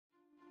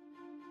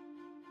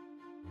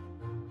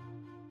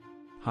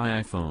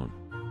Hi iPhone.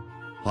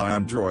 Hi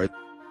Android.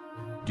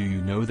 Do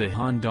you know the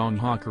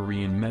HANDONGHA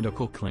Korean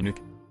Medical Clinic?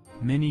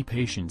 Many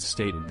patients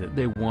stated that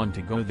they want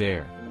to go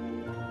there.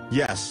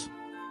 Yes,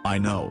 I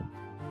know.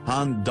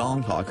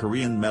 HANDONGHA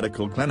Korean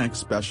Medical Clinic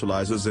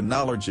specializes in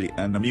allergy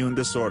and immune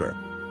disorder.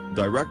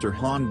 Director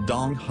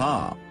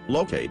HANDONGHA,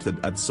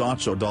 located at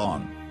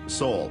Seochodong,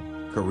 Seoul,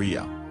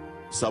 Korea.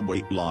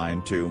 Subway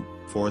Line 2,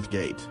 4th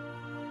Gate.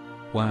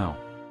 Wow.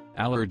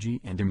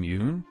 Allergy and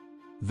immune?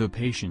 The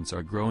patients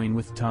are growing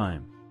with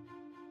time.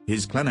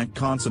 His clinic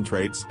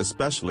concentrates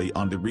especially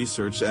on the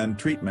research and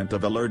treatment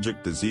of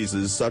allergic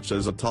diseases such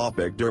as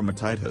atopic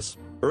dermatitis,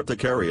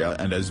 urticaria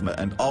and asthma,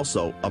 and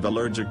also of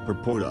allergic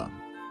purpura.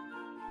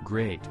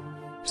 Great.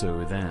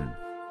 So then,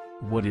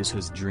 what is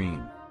his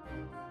dream?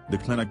 The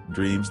clinic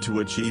dreams to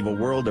achieve a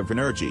world of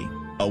energy,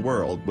 a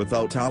world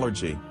without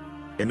allergy.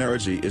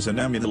 Energy is an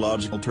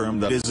immunological term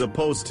that is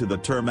opposed to the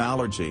term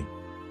allergy.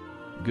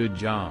 Good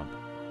job.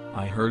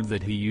 I heard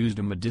that he used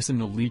a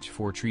medicinal leech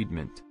for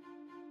treatment.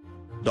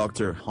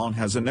 Dr. Han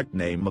has a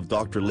nickname of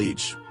Dr.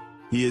 Leech.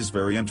 He is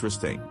very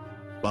interesting.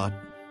 But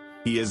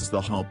he is the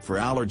hope for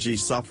allergy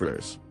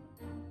sufferers.